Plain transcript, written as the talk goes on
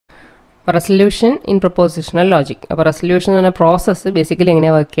Resolution in propositional logic. അപ്പോൾ resolution എന്ന process basically എങ്ങനെ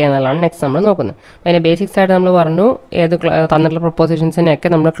വർക്ക് ചെയ്യുന്നതാണ് നെക്സ്റ്റ് നമ്മൾ നോക്കുന്നത്. അതിൻ്റെ ബേസിക്സ് ആയിട്ട് നമ്മൾ പറഞ്ഞു ഏത് തന്നിട്ടുള്ള പ്രൊപ്പോസിഷൻസിനെയൊക്കെ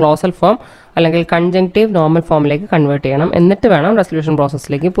നമ്മൾ ക്ലോസൽ ഫോം അല്ലെങ്കിൽ കൺജങ്ക്റ്റീവ് നോർമൽ ഫോമിലേക്ക് കൺവേർട്ട് ചെയ്യണം, എന്നിട്ട് വേണം റെസൊല്യൂഷൻ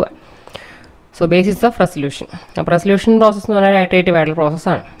പ്രോസസ്സിലേക്ക് പോകാൻ. So basics of resolution. അപ്പോൾ റെസൊല്യൂഷൻ പ്രോസസ്സ് എന്ന് പറഞ്ഞാൽ ഇറ്ററേറ്റീവ് ആയിട്ടുള്ള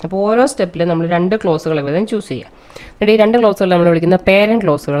പ്രോസസ്സാണ്. അപ്പോൾ ഓരോ സ്റ്റെപ്പിലും നമ്മൾ രണ്ട് ക്ലോസുകൾ വീതം ചൂസ് ചെയ്യുക. എന്നിട്ട് ഈ രണ്ട് ക്ലോസുകൾ നമ്മൾ വിളിക്കുന്ന പേരൻറ്റ്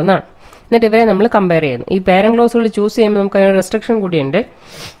ക്ലോസുകൾ എന്നാണ്. എന്നിട്ട് ഇവരെ നമ്മൾ കമ്പയർ ചെയ്യുന്നു. ഈ പേരൻറ്റ് ക്ലോസുകൾ ചൂസ് ചെയ്യുമ്പോൾ നമുക്ക് അതിന് റെസ്ട്രിക്ഷൻ കൂടിയുണ്ട്.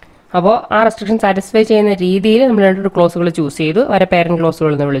 അപ്പോൾ ആ റെസ്ട്രിക്ഷൻ സാറ്റിസ്ഫൈ ചെയ്യുന്ന രീതിയിൽ നമ്മൾ രണ്ട് ക്ലോസുകൾ ചൂസ് ചെയ്തു, അവരെ പേരൻറ്റ്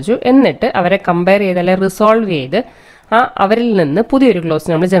ക്ലോസുകൾ എന്ന് വിളിച്ചു. എന്നിട്ട് അവരെ കമ്പയർ ചെയ്ത് അല്ലെങ്കിൽ റിസോൾവ് ചെയ്ത് അവരിൽ നിന്ന് പുതിയൊരു ക്ലോസ്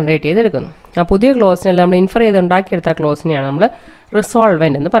നമ്മൾ ജനറേറ്റ് ചെയ്തെടുക്കുന്നു. ആ പുതിയ ക്ലോസിനെല്ലാം നമ്മൾ ഇൻഫർ ചെയ്ത് ഉണ്ടാക്കിയെടുത്ത ക്ലോസിനെയാണ് നമ്മൾ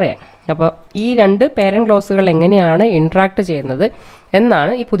റിസോൾവൻ്റ് എന്ന് പറയാം. അപ്പോൾ ഈ രണ്ട് പേരൻറ്റ് ക്ലോസുകൾ എങ്ങനെയാണ് ഇൻട്രാക്ട് ചെയ്യുന്നത്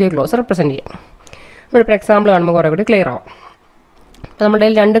എന്നാണ് ഈ പുതിയ ക്ലോസ് റെപ്രസെൻറ്റ് ചെയ്യുന്നത്. നമ്മളിപ്പോൾ എക്സാമ്പിൾ കാണുമ്പോൾ കുറേ കൂടി ക്ലിയർ ആവും. അപ്പോൾ നമ്മുടെ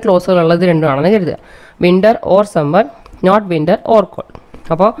കയ്യിൽ രണ്ട് ക്ലോസുകൾ ഉള്ളത് രണ്ടുമാണെന്ന് കരുതുക. Winter or summer, not winter or called.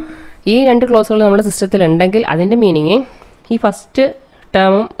 അപ്പോൾ ഈ രണ്ട് ക്ലോസുകൾ നമ്മുടെ സിസ്റ്റത്തിൽ ഉണ്ടെങ്കിൽ അതിൻ്റെ മീനിങ് ഈ ഫസ്റ്റ്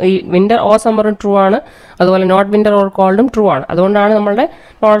ടേമും ഈ വിൻ്റർ ഓർ സമ്മറും ട്രൂ ആണ്, അതുപോലെ നോട്ട് വിൻ്റർ ഓർ കോൾഡും ട്രൂ ആണ്. അതുകൊണ്ടാണ് നമ്മളുടെ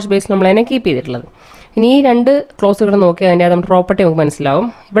നോളജ് ബേസിൽ നമ്മളതിനെ കീപ്പ് ചെയ്തിട്ടുള്ളത്. ഇനി ഈ രണ്ട് ക്ലോസുകൾ നോക്കി അതിൻ്റെ നമ്മുടെ പ്രോപ്പർട്ടി നമുക്ക് മനസ്സിലാവും.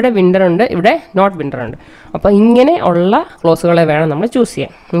 ഇവിടെ വിൻ്റർ ഉണ്ട്, ഇവിടെ നോട്ട് വിൻ്റർ ഉണ്ട്. അപ്പോൾ ഇങ്ങനെ ഉള്ള ക്ലോസുകളെ വേണം നമ്മൾ ചൂസ്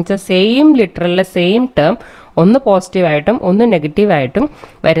ചെയ്യാൻ. എന്നുവെച്ചാൽ സെയിം ലിറ്ററലിലെ സെയിം ടേം ഒന്ന് പോസിറ്റീവായിട്ടും ഒന്ന് നെഗറ്റീവായിട്ടും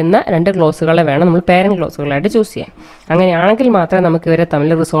വരുന്ന രണ്ട് ക്ലോസുകളെ വേണം നമ്മൾ പേരൻറ്റ് ക്ലോസുകളായിട്ട് ചൂസ് ചെയ്യാൻ. അങ്ങനെയാണെങ്കിൽ മാത്രമേ നമുക്ക് ഇവരെ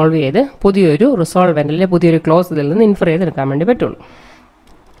തമ്മിൽ റിസോൾവ് ചെയ്ത് പുതിയൊരു റിസോൾവൻ്റ് അല്ലെങ്കിൽ പുതിയൊരു ക്ലോസ് ഇതിൽ നിന്ന് ഇൻഫർ ചെയ്തെടുക്കാൻ വേണ്ടി പറ്റുള്ളൂ.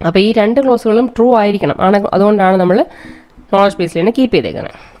 അപ്പോൾ ഈ രണ്ട് ക്ലോസുകളും ട്രൂ ആയിരിക്കണം. അതുകൊണ്ടാണ് നമ്മൾ നോളജ് ബേസിൽ തന്നെ കീപ്പ്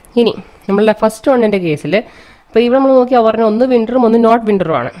ചെയ്തേക്കുന്നത്. ഇനി നമ്മളുടെ ഫസ്റ്റ് വണ്ണിൻ്റെ കേസിൽ ഇപ്പോൾ ഇവിടെ നമ്മൾ നോക്കിയാൽ പറഞ്ഞാൽ ഒന്ന് വിൻ്ററും ഒന്ന് നോട്ട്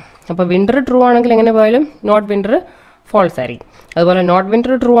വിൻ്ററും ആണ്. അപ്പോൾ വിൻ്റർ ട്രൂ ആണെങ്കിൽ എങ്ങനെ പോയാലും നോട്ട് വിൻ്റർ ഫോൾസ് ആയിരിക്കും. അതുപോലെ നോട്ട്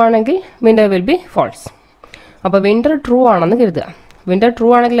വിൻ്റർ ട്രൂ ആണെങ്കിൽ വിൻ്റർ വിൽ ബി ഫോൾസ്. അപ്പോൾ വിൻ്റർ ട്രൂ ആണെന്ന് കരുതുക. വിൻ്റർ ട്രൂ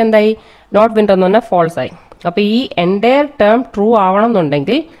ആണെങ്കിൽ എന്തായി? നോട്ട് വിൻ്റർ എന്ന് പറഞ്ഞാൽ ഫോൾസ് ആയി. അപ്പോൾ ഈ എൻ്റയർ ടേം ട്രൂ ആവണം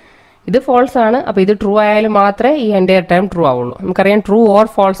എന്നുണ്ടെങ്കിൽ ഇത് ഫോൾസ് ആണ്. അപ്പോൾ ഇത് ട്രൂ ആയാലും മാത്രമേ ഈ എൻ്റയർ ടേം ട്രൂ ആവുള്ളൂ. നമുക്കറിയാം ട്രൂ ഓർ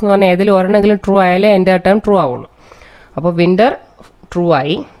ഫോൾസ് എന്ന് പറഞ്ഞാൽ ഏതെങ്കിലും ഒരെണ്ണെങ്കിലും ട്രൂ ആയാലേ എൻ്റയർ ടേം ട്രൂ ആവുള്ളൂ. അപ്പോൾ വിൻ്റർ ട്രൂ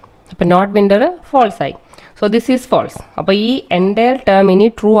ആയി, അപ്പോൾ നോട്ട് വിൻ്റർ ഫോൾസ് ആയി. So this is false. അപ്പോൾ ഈ എൻ്റയർ ടേം ഇനി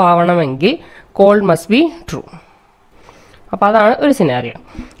ട്രൂ ആവണമെങ്കിൽ കോൾഡ് മസ്റ്റ് ബി ട്രൂ. അപ്പോൾ അതാണ് ഒരു സിനാരിയോ.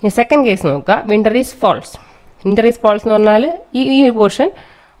 ഈ സെക്കൻഡ് കേസ് നോക്കുക. Winter is false. Winter is false എന്ന് പറഞ്ഞാൽ ഈ പോർഷൻ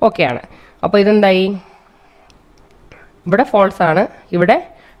ഓക്കെയാണ്. അപ്പോൾ ഇതെന്തായി? ഇവിടെ ഫോൾസ് ആണ്, ഇവിടെ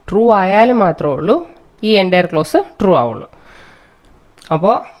ട്രൂ ആയാലും മാത്രമേ ഉള്ളൂ ഈ എൻ്റയർ ക്ലോസ് ട്രൂ ആവുള്ളൂ.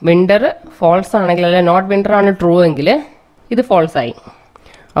 അപ്പോൾ വിൻ്റർ ഫോൾസ് ആണെങ്കിൽ അല്ലെ നോട്ട് വിൻ്റർ ആണ് ട്രൂ എങ്കിൽ ഇത് ഫോൾസ് ആയി.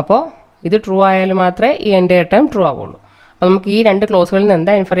 അപ്പോൾ ഇത് ട്രൂ ആയാലും മാത്രമേ ഈ എൻ്റയർ ടേം ട്രൂ ആവുള്ളൂ. അപ്പോൾ നമുക്ക് ഈ രണ്ട് ക്ലോസുകളിൽ നിന്ന്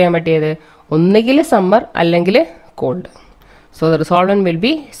എന്താ ഇൻഫർ ചെയ്യാൻ പറ്റിയത്? ഒന്നുകിൽ സമ്മർ അല്ലെങ്കിൽ called. So the റിസോൾവൻ്റ് will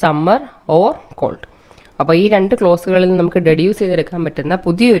be summer or called. അപ്പോൾ ഈ രണ്ട് ക്ലോസുകളിൽ നമുക്ക് ഡെഡ്യൂസ് ചെയ്തെടുക്കാൻ പറ്റുന്ന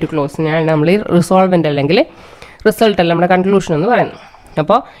പുതിയൊരു ക്ലോസിനാണ് നമ്മൾ ഈ റിസോൾവൻ്റ് അല്ലെങ്കിൽ റിസൾട്ട് അല്ല നമ്മുടെ കൺക്ലൂഷൻ എന്ന് പറയുന്നത്.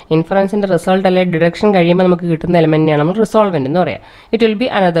 അപ്പോൾ ഇൻഫറൻസിൻ്റെ റിസൾട്ട് അല്ലെങ്കിൽ ഡിഡക്ഷൻ കഴിയുമ്പോൾ നമുക്ക് കിട്ടുന്ന എലമെൻറ്റിനെയാണ് നമ്മൾ റിസോൾവൻ്റ് എന്ന് പറയുക. It will be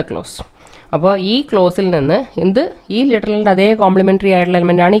another close. അപ്പോൾ ഈ ക്ലോസിൽ നിന്ന് ഈ ലിറ്ററലിൻ്റെ അതേ കോംപ്ലിമെൻ്ററി ആയിട്ടുള്ള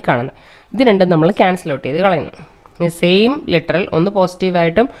എലമെൻ്റാണ് ഈ കാണുന്നത്. ഇത് രണ്ടും നമ്മൾ ക്യാൻസൽ ഔട്ട് ചെയ്ത് കളയുന്നു. സെയിം ലിറ്ററൽ ഒന്ന്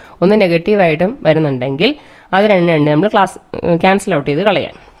പോസിറ്റീവായിട്ടും ഒന്ന് നെഗറ്റീവായിട്ടും വരുന്നുണ്ടെങ്കിൽ അത് രണ്ടും നമ്മൾ ക്യാൻസൽ ഔട്ട് ചെയ്ത്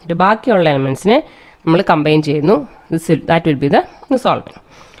കളയാൻ. ഇത് ബാക്കിയുള്ള എലമെൻറ്റ്സിനെ നമ്മൾ കമ്പൈൻ ചെയ്യുന്നു. That will be the റിസോൾവൻ്റ്.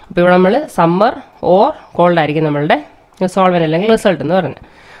 അപ്പോൾ ഇവിടെ നമ്മൾ സമ്മർ ഓർ കോൾഡ് ആയിരിക്കും നമ്മളുടെ റിസോൾവൻ്റ് അല്ലെങ്കിൽ റിസൾട്ട് എന്ന് പറയുന്നത്.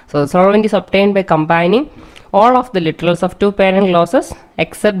 So റിസോൾവൻ്റ് is obtained by combining all of the literals of two parent clauses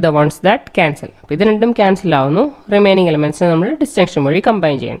except the ones that cancel. അപ്പോൾ ഇത് രണ്ടും ക്യാൻസൽ ആവുന്നു. റിമൈനിങ് എലമെൻറ്റ്സിനെ നമ്മൾ ഡിസ്റ്റിങ്ഷൻ വഴി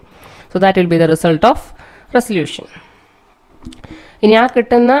കമ്പൈൻ ചെയ്യണം. So that will be the result of resolution. ഇനി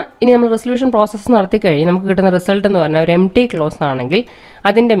നമ്മൾ റെസൊല്യൂഷൻ പ്രോസസ്സ് നടത്തി കഴിഞ്ഞ് നമുക്ക് കിട്ടുന്ന റിസൾട്ട് എന്ന് പറഞ്ഞാൽ ഒരു എംപ്റ്റി ക്ലോസ് ആണെങ്കിൽ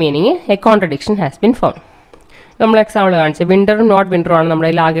അതിൻ്റെ meaning A contradiction has been found. നമ്മൾ എക്സാമ്പിൾ കാണിച്ച് വിൻ്ററും നോട്ട് വിൻ്ററും ആണ് നമ്മുടെ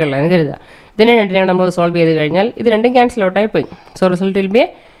കയ്യിൽ ആകെയുള്ളതെന്ന് കരുതുക. ഇതിനെ രണ്ടിനെയാണ് നമ്മൾ റിസോൾവ് ചെയ്ത് കഴിഞ്ഞാൽ ഇത് രണ്ടും ക്യാൻസൽ ഔട്ടായി പോയി. So result will be A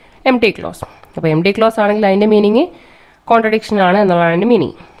empty close. അപ്പോൾ എംപ്റ്റി ക്ലോസ് ആണെങ്കിൽ അതിൻ്റെ മീനിങ് കോൺട്രഡിക്ഷൻ ആണ് എന്നുള്ളതാണ് അതിൻ്റെ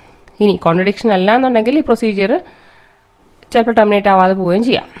മീനിങ്. ഇനി കോൺട്രഡിക്ഷൻ അല്ല എന്നുണ്ടെങ്കിൽ ഈ പ്രൊസീജിയർ ചിലപ്പോൾ ടെർമിനേറ്റ് ആവാതെ പോവുകയും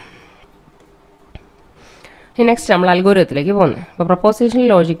ചെയ്യാം. നെക്സ്റ്റ് നമ്മൾ അൽഗോരിതത്തിലേക്ക് പോകുന്നത്. അപ്പോൾ പ്രൊപ്പോസിഷണൽ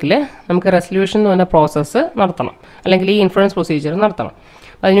ലോജിക്കിൽ നമുക്ക് റെസൊല്യൂഷൻ എന്ന് പറഞ്ഞ പ്രോസസ്സ് നടത്തണം, അല്ലെങ്കിൽ ഈ ഇൻഫറൻസ് പ്രൊസീജിയർ നടത്തണം.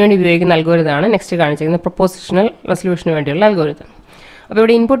 അതിനുവേണ്ടി ഉപയോഗിക്കുന്ന അൽഗോരിതമാണ് നെക്സ്റ്റ് കാണിച്ചിരിക്കുന്നത് പ്രൊപ്പോസിഷണൽ റെസൊല്യൂഷന് വേണ്ടിയുള്ള അൽഗോരിതം. അപ്പോൾ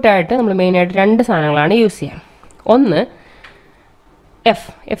ഇവിടെ ഇൻപുട്ടായിട്ട് നമ്മൾ മെയിനായിട്ട് രണ്ട് സാധനങ്ങളാണ് യൂസ് ചെയ്യുക. ഒന്ന്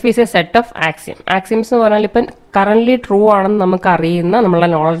F is A set of axioms എന്ന് പറഞ്ഞാൽ ഇപ്പം കറൻ്റ്ലി ട്രൂ ആണെന്ന് നമുക്ക് അറിയുന്ന നമ്മളുടെ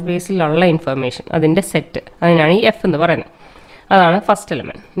നോളജ് ബേസിലുള്ള ഇൻഫർമേഷൻ അതിൻ്റെ സെറ്റ്, അതിനാണ് ഈ എഫ് എന്ന് പറയുന്നത്. അതാണ് ഫസ്റ്റ്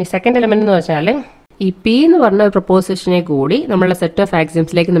എലമെൻറ്റ്. ഇനി സെക്കൻഡ് എലമെൻറ്റ് എന്ന് വെച്ചാൽ ഈ പി എന്ന് പറഞ്ഞ ഒരു പ്രൊപ്പോസിഷനെ കൂടി നമ്മളുടെ സെറ്റ് ഓഫ്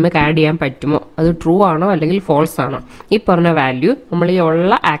ആക്സിയംസിലേക്ക് നമുക്ക് ആഡ് ചെയ്യാൻ പറ്റുമോ, അത് ട്രൂ ആണോ അല്ലെങ്കിൽ ഫോൾസ് ആണോ, ഈ പറഞ്ഞ വാല്യൂ നമ്മൾ ഈ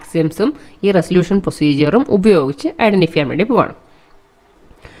ഉള്ള ആക്സിയംസും ഈ റെസൊല്യൂഷൻ പ്രൊസീജിയറും ഉപയോഗിച്ച് ഐഡൻറ്റിഫൈ ചെയ്യാൻ വേണ്ടി പോവാണ്.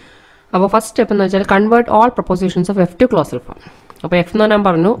 അപ്പോൾ ഫസ്റ്റ് സ്റ്റെപ്പ് എന്ന് വെച്ചാൽ convert all propositions of F to ക്ലോസൽ form. അപ്പോൾ എഫ് എന്ന് പറഞ്ഞാൽ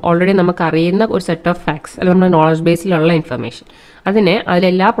പറഞ്ഞു ഓൾറെഡി നമുക്ക് അറിയുന്ന ഒരു സെറ്റ് ഓഫ് ഫാക്ട്സ് അല്ലെങ്കിൽ നമ്മുടെ നോളജ് ബേസിലുള്ള ഇൻഫർമേഷൻ അതിനെ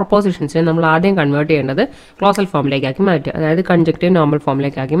അതിലെല്ലാ പ്രൊപ്പോസിഷൻസിനും നമ്മൾ ആദ്യം കൺവേർട്ട് ചെയ്യേണ്ടത് ക്ലോസൽ ഫോമിലേക്കാക്കി മാറ്റുക, അതായത് കൺജക്റ്റീവ് നോർമൽ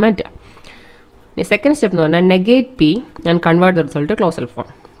ഫോമിലേക്കാക്കി മാറ്റുക. ഇനി സെക്കൻഡ് സ്റ്റെപ്പ് എന്ന് പറഞ്ഞാൽ negate P and convert the result ക്ലോസൽ form.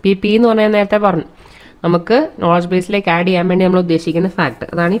 P എന്ന് പറഞ്ഞാൽ നേരത്തെ പറഞ്ഞു നമുക്ക് നോളജ് ബേസിലേക്ക് ആഡ് ചെയ്യാൻ വേണ്ടി നമ്മൾ ഉദ്ദേശിക്കുന്ന ഫാക്ട്,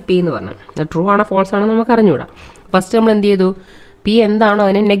 അതാണ് ഈ പി എന്ന് പറഞ്ഞത്. ട്രൂ ആണോ ഫോൾസ് ആണോ നമുക്ക് അറിഞ്ഞുകൂടാ. ഫസ്റ്റ് നമ്മൾ എന്ത് ചെയ്തു, പി എന്താണോ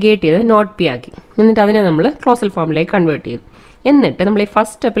അതിനെ നെഗേറ്റ് ചെയ്ത് നോട്ട് പി ആക്കി, എന്നിട്ട് അതിനെ നമ്മൾ ക്ലോസൽ ഫോമിലേക്ക് കൺവേർട്ട് ചെയ്തു. എന്നിട്ട് നമ്മൾ ഈ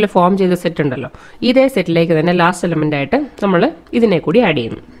ഫസ്റ്റ് സ്റ്റെപ്പിൽ ഫോം ചെയ്ത സെറ്റ് ഉണ്ടല്ലോ, ഇതേ സെറ്റിലേക്ക് തന്നെ ലാസ്റ്റ് എലമെൻ്റ് ആയിട്ട് നമ്മൾ ഇതിനെ കൂടി ആഡ്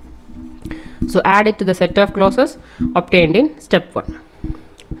ചെയ്യുന്നു. So add it to the set of closes obtained in step 1.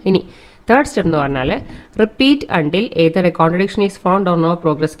 ഇനി തേർഡ് സ്റ്റെപ്പ് എന്ന് പറഞ്ഞാൽ repeat until Ather A contradiction is found or no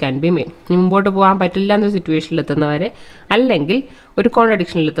progress can be made. മുമ്പോട്ട് പോകാൻ പറ്റില്ല എന്നൊരു സിറ്റുവേഷനിൽ എത്തുന്നവരെ അല്ലെങ്കിൽ ഒരു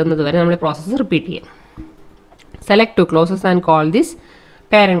കോൺട്രഡിക്ഷനിൽ എത്തുന്നത് വരെ നമ്മൾ പ്രോസസ്സ് റിപ്പീറ്റ് ചെയ്യാം. Select to closes and call this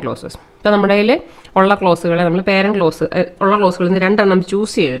parent closes. ഇപ്പോൾ നമ്മുടെ കയ്യിൽ ഉള്ള ക്ലോസുകളെ നമ്മൾ പേരൻറ്റ് ക്ലോസ് ഉള്ള ക്ലോസുകളിൽ നിന്ന് 2 എണ്ണം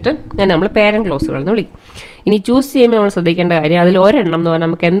ചൂസ് ചെയ്തിട്ട് നമ്മൾ പേരൻറ്റ് ക്ലോസുകൾ എന്ന് വിളിക്കും. ഇനി ചൂസ് ചെയ്യുമ്പോൾ നമ്മൾ ശ്രദ്ധിക്കേണ്ട കാര്യം അതിൽ ഒരെണ്ണം എന്ന് പറഞ്ഞാൽ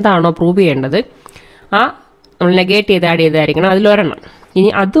നമുക്ക് എന്താണോ പ്രൂവ് ചെയ്യേണ്ടത് ആ നമ്മൾ നെഗേറ്റ് ചെയ്ത് ആഡ് ചെയ്തായിരിക്കണം അതിലൊരെണ്ണം. ഇനി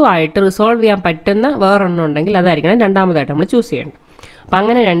അതുമായിട്ട് റിസോൾവ് ചെയ്യാൻ പറ്റുന്ന വേറൊരെണ്ണം ഉണ്ടെങ്കിൽ അതായിരിക്കണം രണ്ടാമതായിട്ട് നമ്മൾ ചൂസ് ചെയ്യേണ്ടത്. അപ്പം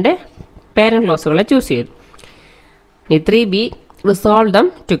അങ്ങനെ 2 പേരൻറ്റ് ക്ലോസുകളെ ചൂസ് ചെയ്തു. ഇനി 3b resolve dum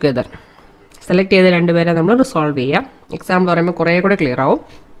together. Select ചെയ്ത 2 പേരെ നമ്മൾ റിസോൾവ് ചെയ്യാം. എക്സാമ്പിൾ പറയുമ്പോൾ കുറേ കൂടെ ക്ലിയർ ആവും.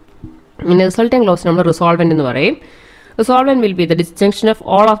 ഇനി റിസൾട്ടിങ് ക്ലോസ് നമ്മൾ റിസോൾവെൻ്റ് എന്ന് പറയും. റിസോൾവെൻ്റ് will be the disjunction of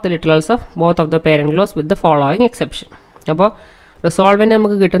all of the literals of both of the parent close with the following exception. അപ്പോൾ റിസോൾവെൻ്റ്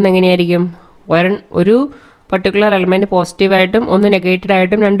നമുക്ക് കിട്ടുന്നത് എങ്ങനെയായിരിക്കും, ഒരു പർട്ടിക്കുലർ എലമെൻറ്റ് പോസിറ്റീവായിട്ടും ഒന്ന് നെഗറ്റീവ്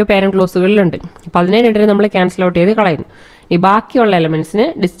ആയിട്ടും 2 പേരൻറ്റ് ക്ലോസുകളിലുണ്ട്. അപ്പോൾ അതിനെ 2 നമ്മൾ ക്യാൻസൽ ഔട്ട് ചെയ്ത് കളയുന്നു. ഈ ബാക്കിയുള്ള എലമെൻറ്റ്സിന്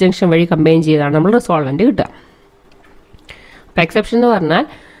ഡിസ്ജങ്ഷൻ വഴി കമ്പൈൻ ചെയ്താണ് നമ്മൾ റിസോൾവെൻ്റ് കിട്ടുക. അപ്പോൾ എക്സെപ്ഷൻ എന്ന് പറഞ്ഞാൽ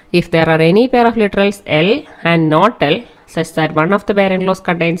if there are any pair of literals L and not L such that one of the parent clause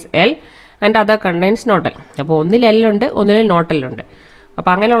contains L and other contains not L. അപ്പോൾ ഒന്നിൽ L ഉണ്ട് ഒന്നിൽ not L ഉണ്ട്.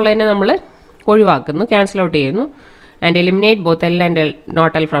 അപ്പോൾ അങ്ങനെയുള്ളതിനെ നമ്മൾ ഒഴിവാക്കുന്നു, ക്യാൻസൽ ഔട്ട് ചെയ്യുന്നു. and eliminate both L and L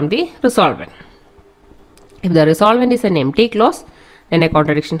not L from the resolvent. If the resolvent is an empty clause then a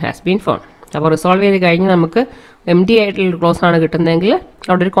contradiction has been found. അപ്പോൾ റിസോൾവ് ചെയ്ത് കഴിഞ്ഞ് നമുക്ക് എം ടി ആയിട്ടുള്ള ക്ലോസ് ആണ് കിട്ടുന്നതെങ്കിൽ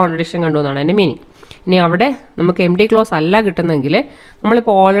അവിടെ ഒരു കോൺട്രഡിക്ഷൻ കണ്ടു എന്നാണ് എൻ്റെ മീനിങ്. ഇനി അവിടെ നമുക്ക് എം ടി ക്ലോസ് അല്ല കിട്ടുന്നെങ്കിൽ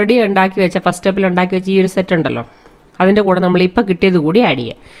നമ്മളിപ്പോൾ ഓൾറെഡി ഉണ്ടാക്കി വെച്ച ഫസ്റ്റ് സ്റ്റെപ്പിൽ ഉണ്ടാക്കി വെച്ച ഈ ഒരു സെറ്റ് ഉണ്ടല്ലോ അതിൻ്റെ കൂടെ നമ്മൾ ഇപ്പോൾ കിട്ടിയത് കൂടി ആഡ്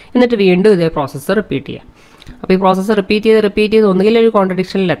ചെയ്യുക. എന്നിട്ട് വീണ്ടും ഇതേ പ്രോസസ്സ് റിപ്പീറ്റ് ചെയ്യുക. അപ്പോൾ ഈ പ്രോസസ്സ് റിപ്പീറ്റ് ചെയ്ത് ഒന്നുകിൽ ഒരു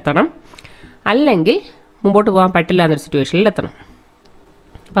കോൺട്രഡിക്ഷനിൽ എത്തണം, അല്ലെങ്കിൽ മുമ്പോട്ട് പോകാൻ പറ്റില്ല എന്നൊരു സിറ്റുവേഷനിൽ എത്തണം.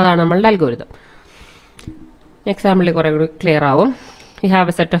 അപ്പോൾ അതാണ് നമ്മളുടെ അൽഗോരിതം. എക്സാമ്പിളിൽ കുറേ കൂടി ക്ലിയർ ആവും. We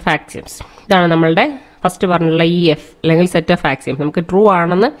have A set of axioms. ഇതാണ് നമ്മളുടെ ഫസ്റ്റ് പറഞ്ഞുള്ള EF അല്ലെങ്കിൽ സെറ്റ് ഓഫ് ആക്സിയംസ്. നമുക്ക് ട്രൂ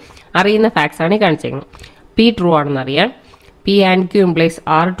ആണെന്ന് അറിയുന്ന ഫാക്ട്സ് ആണ് ഈ കാണിച്ചേക്കുന്നത്. P ട്രൂ ആണെന്ന് അറിയാം, P and Q implies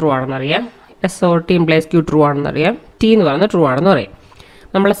R true ആണെന്ന് അറിയാം, SOT ഇംപ്ലൈസ് Q ട്രൂ ആണെന്ന് അറിയാം, T എന്ന് പറയുന്നത് ട്രൂ ആണെന്ന് പറയും.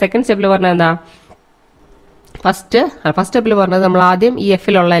 നമ്മളെ സെക്കൻഡ് സ്റ്റെപ്പിൽ പറഞ്ഞാൽ എന്താ, ഫസ്റ്റ് സ്റ്റെപ്പിൽ പറഞ്ഞത് നമ്മൾ ആദ്യം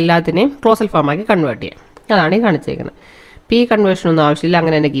EFലുള്ള എല്ലാത്തിനെയും ക്ലോസൽ ഫോമാക്കി കൺവേർട്ട് ചെയ്യാം. അതാണ് ഈ കാണിച്ചേക്കുന്നത്. P കൺവേർഷനൊന്നും ആവശ്യമില്ല,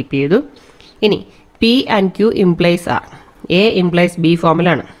 അങ്ങനെ തന്നെ കീപ്പ് ചെയ്തു. ഇനി P and Q implies R, A implies B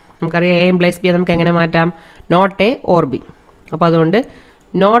ഫോമിലാണ്. നമുക്കറിയാം A ഇംപ്ലൈസ് B നമുക്ക് എങ്ങനെ മാറ്റാം, നോട്ട് A ഓർ B. അപ്പോൾ അതുകൊണ്ട്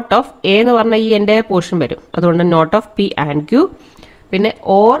നോട്ട് ഓഫ് എ എന്ന് പറഞ്ഞാൽ ഈ എൻ്റെ പോർഷൻ വരും, അതുകൊണ്ട് not of P and Q, പിന്നെ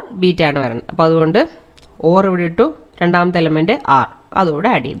ഓർ ബീറ്റ ആണ് വരുന്നത്. അപ്പോൾ അതുകൊണ്ട് ഓർ ഇവിടെ ഇട്ടു, രണ്ടാമത്തെ എലമെൻറ്റ് R അതുകൂടെ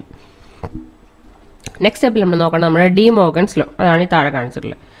ആഡ് ചെയ്തു. നെക്സ്റ്റ് സ്റ്റെപ്പിൽ നമ്മൾ നോക്കണം നമ്മുടെ ഡി മോർഗൻസ് ലോ, അതാണ് ഈ താഴെ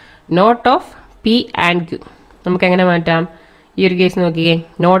കാണിച്ചിട്ടുള്ളത്. Not of P and Q നമുക്ക് എങ്ങനെ മാറ്റാം, ഈ ഒരു കേസ് നോക്കിയേ,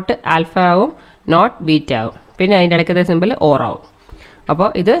 നോട്ട് ആൽഫ ആവും, നോട്ട് ബീറ്റ ആവും, പിന്നെ അതിൻ്റെ ഇടയ്ക്കത്തെ സിമ്പിൾ ഓർ ആവും. അപ്പോൾ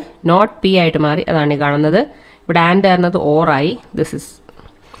ഇത് നോട്ട് P ആയിട്ട് മാറി, അതാണ് ഈ കാണുന്നത്. ഇവിടെ ആൻഡ് ആയിരുന്നത് ഓറായി, ദിസ് ഇസ്,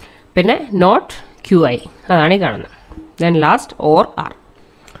 പിന്നെ നോട്ട് Q ആയി, അതാണ് ഈ കാണുന്നത്. Then last or R.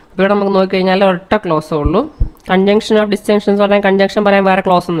 അപ്പോൾ ഇവിടെ നമുക്ക് നോക്കിക്കഴിഞ്ഞാൽ ഒറ്റ ക്ലോസേ ഉള്ളൂ. കൺജങ്ഷൻ ഓഫ് ഡിസ്റ്റൻഷൻസ് പറഞ്ഞാൽ കൺജങ്ഷൻ പറയാൻ വേറെ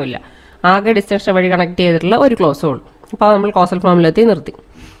ക്ലോസ് ഒന്നുമില്ല, ആകെ ഡിസ്റ്റൻഷൻ വഴി കണക്ട് ചെയ്തിട്ടുള്ള ഒരു ക്ലോസേ ഉള്ളൂ. അപ്പോൾ അത് നമ്മൾ ക്ലോസൽ ഫോമിലെത്തി നിർത്തി.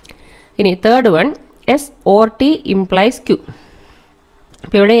 ഇനി third one S or T implies Q.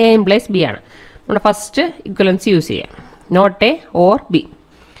 അപ്പോൾ ഇവിടെ A ഇംപ്ലൈസ് B ആണ്. നമ്മുടെ ഫസ്റ്റ് ഇക്വലൻസി യൂസ് ചെയ്യാം, നോട്ട് A ഓർ B.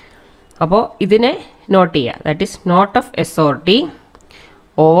 അപ്പോൾ ഇതിനെ നോട്ട് ചെയ്യുക, that is not of S or T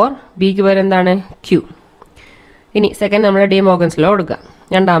or ബിക്ക് പേര് എന്താണ്, Q. ഇനി സെക്കൻഡ് നമ്മുടെ ഡി മോർഗൻസ് ലോ കൊടുക്കുക,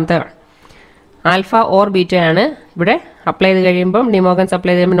 രണ്ടാമത്തെ ആൽഫ ഓർ ബീറ്റ ആണ്. ഇവിടെ അപ്ലൈ ചെയ്ത് കഴിയുമ്പം ഡി മോർഗൻസ്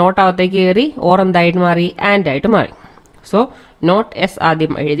അപ്ലൈ ചെയ്ത് കഴിയുമ്പോൾ നോട്ട് അകത്തേക്ക് കയറി ഓർ എന്തായിട്ട് മാറി, ആൻഡ് ആയിട്ട് മാറി. സോ നോട്ട് S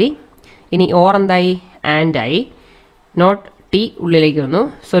ആദ്യം എഴുതി, ഇനി ഓർ എന്തായി, ആൻഡ് ആയി, നോട്ട് T ഉള്ളിലേക്ക് വന്നു,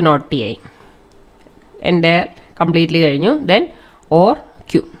 സോ നോട്ട് T ആയി. എൻ്റെ കംപ്ലീറ്റ്ലി കഴിഞ്ഞു. Then or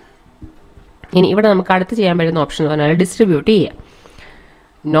Q. ഇനി ഇവിടെ നമുക്ക് അടുത്ത് ചെയ്യാൻ പറ്റുന്ന ഓപ്ഷൻ എന്ന് പറഞ്ഞാൽ ഡിസ്ട്രിബ്യൂട്ട് ചെയ്യുക,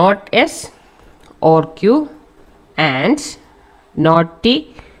 not S or Q and not T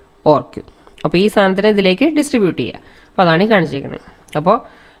or Q. അപ്പോൾ ഈ സാധനത്തിനെ ഇതിലേക്ക് ഡിസ്ട്രിബ്യൂട്ട് ചെയ്യുക. അപ്പോൾ അതാണ് ഈ കാണിച്ചിരിക്കുന്നത്. അപ്പോൾ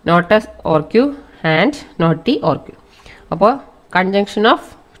not S or Q and not T or Q. അപ്പോൾ കൺജങ്ഷൻ ഓഫ്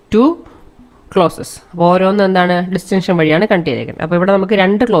ടു ക്ലോസസ്. അപ്പോൾ ഓരോന്നും എന്താണ് ഡിസ്റ്റിങ്ഷൻ വഴിയാണ് കണ്ട് ചെയ്തേക്കുന്നത്. അപ്പോൾ ഇവിടെ നമുക്ക്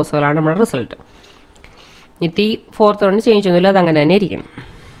 2 ക്ലോസുകളാണ് നമ്മുടെ റിസൾട്ട്. ഈ ഫോർത്ത് കൊണ്ട് ചേഞ്ച് ഒന്നുമില്ല, അത് അങ്ങനെ തന്നെ ഇരിക്കണം.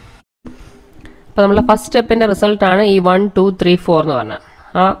 അപ്പോൾ നമ്മൾ ഫസ്റ്റ് സ്റ്റെപ്പിൻ്റെ റിസൾട്ടാണ് ഈ 1 2 3 4 എന്ന് പറഞ്ഞാൽ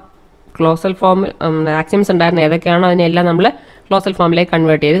ആ ക്ലോസൽ ഫോമിൽ ആക്സിയംസ് ഉണ്ടായിരുന്ന ഏതൊക്കെയാണോ അതിനെല്ലാം നമ്മൾ ക്ലോസൽ ഫോമിലേക്ക്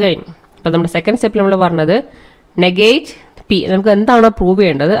കൺവേർട്ട് ചെയ്ത് കഴിഞ്ഞു. അപ്പോൾ നമ്മുടെ സെക്കൻഡ് സ്റ്റെപ്പിൽ നമ്മൾ പറഞ്ഞത് നെഗേറ്റ് പി, നമുക്ക് എന്താണോ പ്രൂവ്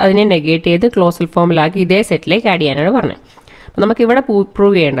ചെയ്യേണ്ടത് അതിനെ നെഗേറ്റ് ചെയ്ത് ക്ലോസൽ ഫോമിലാക്കി ഇതേ സെറ്റിലേക്ക് ആഡ് ചെയ്യാനാണ് പറഞ്ഞത്. അപ്പോൾ നമുക്കിവിടെ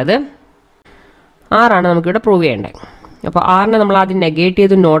പ്രൂവ് ചെയ്യേണ്ടത് ആറാണ്, നമുക്കിവിടെ പ്രൂവ് ചെയ്യേണ്ടത്. അപ്പോൾ ആറിനെ നമ്മൾ ആദ്യം നെഗേറ്റ്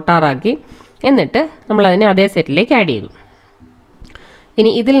ചെയ്ത് നോട്ട് ആറാക്കി, എന്നിട്ട് നമ്മളതിനെ അതേ സെറ്റിലേക്ക് ആഡ് ചെയ്തു. ഇനി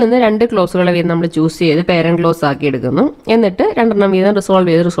ഇതിൽ നിന്ന് 2 ക്ലോസുകളെ വീതം നമ്മൾ ചൂസ് ചെയ്ത് പേരൻറ്റ് ക്ലോസ് ആക്കി എടുക്കുന്നു. എന്നിട്ട് 2 വീതം റിസോൾവ്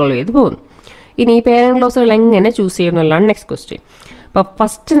ചെയ്ത് പോകുന്നു. ഇനി ഈ പേരൻറ്റ് ക്ലോസുകൾ എങ്ങനെ ചൂസ് ചെയ്യുന്നുള്ളതാണ് നെക്സ്റ്റ് ക്വസ്റ്റ്യൻ. അപ്പോൾ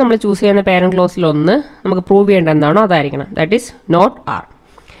ഫസ്റ്റ് നമ്മൾ ചൂസ് ചെയ്യുന്ന പേരൻറ്റ് ക്ലോസിൽ ഒന്ന് നമുക്ക് പ്രൂവ് ചെയ്യേണ്ട എന്താണോ അതായിരിക്കണം, ദാറ്റ് ഈസ് നോട്ട് ആർ.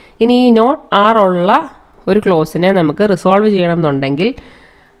 ഇനി ഈ നോട്ട് ആർ ഉള്ള ഒരു ക്ലോസിനെ നമുക്ക് റിസോൾവ് ചെയ്യണം എന്നുണ്ടെങ്കിൽ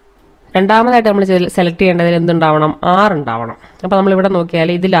രണ്ടാമതായിട്ട് നമ്മൾ സെലക്ട് ചെയ്യേണ്ടതിൽ എന്തുണ്ടാവണം, ആർ ഉണ്ടാവണം. അപ്പോൾ നമ്മളിവിടെ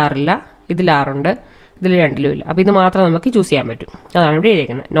നോക്കിയാൽ ഇതിൽ ആറില്ല, ഇതിൽ ആറുണ്ട്, ഇതിൽ 2 ഇല്ല. അപ്പോൾ ഇത് മാത്രം നമുക്ക് ചൂസ് ചെയ്യാൻ പറ്റും. അതാണ് ഇവിടെ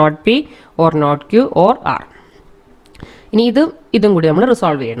എഴുതിയിരിക്കുന്നത്, not P or not Q or R. ഇനി ഇതും കൂടി നമ്മൾ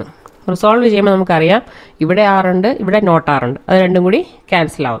റിസോൾവ് ചെയ്യണം. റിസോൾവ് ചെയ്യുമ്പോൾ നമുക്കറിയാം ഇവിടെ ആറുണ്ട്, ഇവിടെ നോട്ട് ആറുണ്ട്, അത് രണ്ടും കൂടി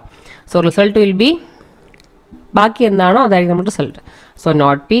ക്യാൻസൽ ആവും. സോ റിസൾട്ട് വിൽ ബി, ബാക്കി എന്താണോ അതായിരിക്കും നമ്മുടെ result. So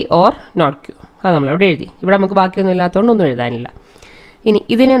not P or not Q, അത് നമ്മളിവിടെ എഴുതി. ഇവിടെ നമുക്ക് ബാക്കിയൊന്നും ഇല്ലാത്തതുകൊണ്ട് ഒന്നും എഴുതാനില്ല. ഇനി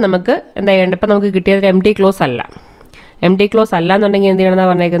ഇതിനെ നമുക്ക് എന്താ ചെയ്യേണ്ടത്, ഇപ്പം നമുക്ക് കിട്ടിയത് എം ടി ക്ലോസ് അല്ല. എം ടി ക്ലോസ് അല്ല എന്നുണ്ടെങ്കിൽ എന്ത്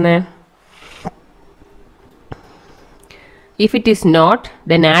ചെയ്യണമെന്നാണ് പറഞ്ഞേക്കുന്നത്, if it is not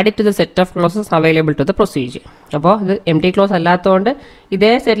then add it to the set of closes available to the procedure. അപ്പോൾ ഇത് എം ടി ക്ലോസ് അല്ലാത്തതുകൊണ്ട്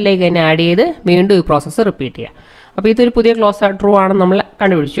ഇതേ സെറ്റിലേക്ക് തന്നെ ആഡ് ചെയ്ത് വീണ്ടും ഈ പ്രോസസ്സ് റിപ്പീറ്റ് ചെയ്യുക. അപ്പോൾ ഇതൊരു പുതിയ ക്ലോസ് ട്രൂ ആണെന്ന് നമ്മൾ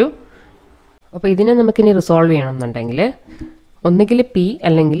കണ്ടുപിടിച്ചു. അപ്പോൾ ഇതിനെ നമുക്കിനി റിസോൾവ് ചെയ്യണമെന്നുണ്ടെങ്കിൽ ഒന്നുകിൽ പി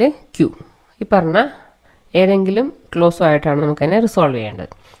അല്ലെങ്കിൽ ക്യൂ, ഈ പറഞ്ഞ ഏതെങ്കിലും ക്ലോസുമായിട്ടാണ് നമുക്കതിനെ റിസോൾവ്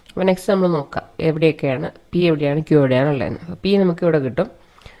ചെയ്യേണ്ടത്. അപ്പോൾ നെക്സ്റ്റ് നമ്മൾ നോക്കാം എവിടെയൊക്കെയാണ് പി എവിടെയാണ് ക്യൂ എവിടെയാണ് ഉള്ളതെന്ന്. അപ്പോൾ പി നമുക്ക് ഇവിടെ കിട്ടും,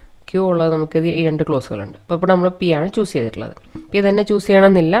 ക്യൂ ഉള്ളത് നമുക്ക് ഈ 2 ക്ലോസുകളുണ്ട്. അപ്പോൾ ഇവിടെ നമ്മൾ പി ആണ് ചൂസ് ചെയ്തിട്ടുള്ളത്. പി തന്നെ ചൂസ്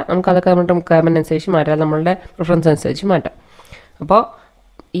ചെയ്യണമെന്നില്ല, നമുക്കതൊക്കെ നമ്മുടെ റിക്വയർമെൻറ്റ് അനുസരിച്ച് മാറ്റാം, നമ്മളുടെ പ്രിഫറൻസ് അനുസരിച്ച് മാറ്റാം. അപ്പോൾ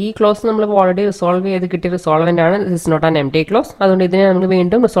ഈ ക്ലോസ് നമ്മൾ ഓൾറെഡി റിസോൾവ് ചെയ്ത് കിട്ടിയ റിസോൾവൻ്റ് ആണ്, this is not an M T close. അതുകൊണ്ട് ഇതിനെ നമ്മൾ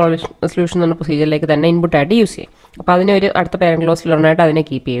വീണ്ടും റെസൊല്യൂഷൻ എന്ന പ്രൊസീജിയറിലേക്ക് തന്നെ ഇൻപുട്ടായിട്ട് യൂസ് ചെയ്യും. അപ്പോൾ അതിനെ ഒരു അടുത്ത പേരൻറ്റ് ക്ലോസിലൊന്നായിട്ട് അതിനെ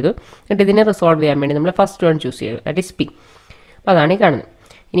കീപ്പ് ചെയ്തു. എന്നിട്ട് ഇതിനെ റിസോൾവ് ചെയ്യാൻ വേണ്ടി നമ്മൾ ഫസ്റ്റ് വൺ ചൂസ് ചെയ്തു, ദാറ്റ് ഈസ് പി. അപ്പോൾ അതാണ് ഈ കാണുന്നത്.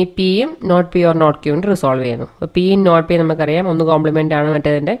 ഇനി പിയും not P or not Q കൊണ്ട് റിസോൾവ് ചെയ്യുന്നു. അപ്പോൾ പിയും നോട്ട് പി നമുക്കറിയാം ഒന്ന് കോംപ്ലിമെൻ്റ് ആണ്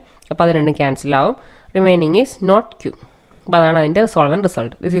മറ്റേതിൻ്റെ, അപ്പോൾ അത് രണ്ടും ക്യാൻസൽ ആവും. Remaining is not Q. അപ്പോൾ അതാണ് അതിൻ്റെ റിസോൾവൻ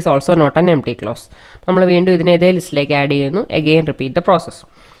result. This is also not an M T close. നമ്മൾ വീണ്ടും ഇതിനെ ഇതേ ലിസ്റ്റിലേക്ക് ആഡ് ചെയ്യുന്നു, അഗെയിൻ റിപ്പീറ്റ് ദ പ്രോസസ്.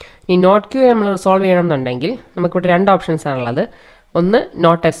 ഈ നോട്ട് ക്യൂ നമ്മൾ റിസോൾവ് ചെയ്യണമെന്നുണ്ടെങ്കിൽ നമുക്കിവിടെ 2 ഓപ്ഷൻസ് ആണുള്ളത്. ഒന്ന്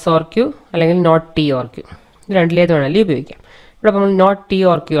നോട്ട് എസ് ഓർ ക്യൂ അല്ലെങ്കിൽ നോട്ട് ടി ഓർ ക്യൂ, ഇത് രണ്ടിലേത് വേണമെങ്കിലും ഉപയോഗിക്കാം. ഇവിടെ നമ്മൾ നോട്ട് ടി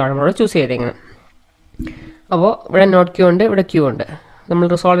ഓർ ക്യൂ ആണ് നമ്മൾ ചൂസ് ചെയ്തേക്കുന്നത്. അപ്പോൾ ഇവിടെ നോട്ട് ക്യൂ ഉണ്ട്, ഇവിടെ ക്യൂ ഉണ്ട്. നമ്മൾ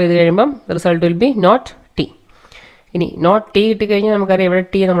റിസോൾവ് ചെയ്ത് കഴിയുമ്പം result will be not T. ഇനി നോട്ട് ടി കിട്ടിക്കഴിഞ്ഞാൽ നമുക്കറിയാം ഇവിടെ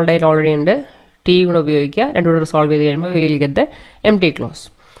ടി നമ്മുടെ കയ്യിൽ ഓൾറെഡി ഉണ്ട്, ടി കൂടെ ഉപയോഗിക്കുക. രണ്ടും കൂടെ റിസോൾവ് ചെയ്ത് കഴിയുമ്പോൾ will get the M T close.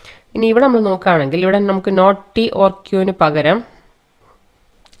 ഇനി ഇവിടെ നമ്മൾ നോക്കുകയാണെങ്കിൽ ഇവിടെ നമുക്ക് നോട്ട് ടി ഓർ ക്യൂവിന് പകരം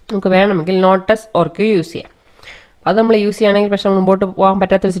നമുക്ക് വേണമെങ്കിൽ not S or Q use ചെയ്യാം. അത് നമ്മൾ യൂസ് ചെയ്യുകയാണെങ്കിൽ പക്ഷേ മുമ്പോട്ട് പോകാൻ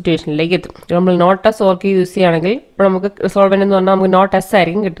പറ്റാത്തൊരു സിറ്റുവേഷനിലേക്ക് എത്തും. നമ്മൾ not S or Q use ചെയ്യുകയാണെങ്കിൽ ഇപ്പോൾ നമുക്ക് റിസോൾവൻ്റ് എന്ന് പറഞ്ഞാൽ നമുക്ക് നോട്ട് എസ്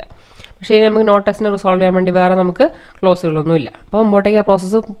ആയിരിക്കും കിട്ടുക. പക്ഷേ ഇനി നമുക്ക് നോട്ട് എസിനെ റിസോൾവ് ചെയ്യാൻ വേണ്ടി വേറെ നമുക്ക് ക്ലോസുകളൊന്നുമില്ല. അപ്പോൾ മുമ്പോട്ടേക്ക് ആ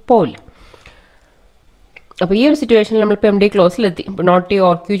പ്രോസസ്സ് പോവില്ല. അപ്പോൾ ഈ ഒരു സിറ്റുവേഷനിൽ നമ്മളിപ്പോൾ എം ഡി ക്ലോസിലെത്തി. ഇപ്പോൾ not T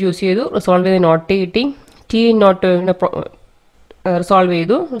or Q choose ചെയ്തു, റിസോൾവ് ചെയ്ത് നോട്ട് ടി കിട്ടി, ടി നോട്ട് റിസോൾവ്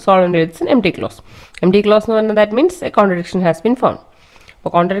ചെയ്തു, റിസോൾവ് ചെയ്ത് M T close. M T close എന്ന് പറഞ്ഞാൽ that means A contradiction has been found.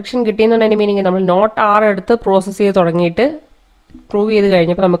 അപ്പോൾ കോൺട്രഡിക്ഷൻ കിട്ടിയെന്നാണ് അതിൻ്റെ മീനിങ്. നമ്മൾ നോട്ട് ആർ എടുത്ത് പ്രോസസ്സ് ചെയ്ത് തുടങ്ങിയിട്ട് പ്രൂവ് ചെയ്ത്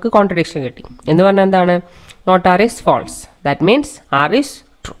കഴിഞ്ഞപ്പോൾ നമുക്ക് കോൺട്രഡിക്ഷൻ കിട്ടി എന്ന് പറഞ്ഞാൽ എന്താണ്, not R is false, that means R is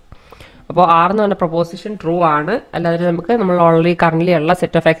true. അപ്പോൾ ആർ എന്ന് പറഞ്ഞ പ്രൊപ്പോസിഷൻ ട്രൂ ആണ്, അല്ലാതെ നമുക്ക് നമ്മൾ ഓൾറെഡി കറൻ്റ്ലി ഉള്ള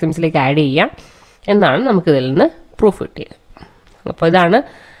സെറ്റ് ഓഫ് ആക്സിയംസിലേക്ക് ആഡ് ചെയ്യാം എന്നാണ് നമുക്ക് ഇതിൽ നിന്ന് പ്രൂഫ് കിട്ടിയത്. അപ്പോൾ ഇതാണ്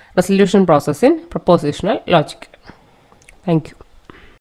resolution process in propositional logic. Thank you.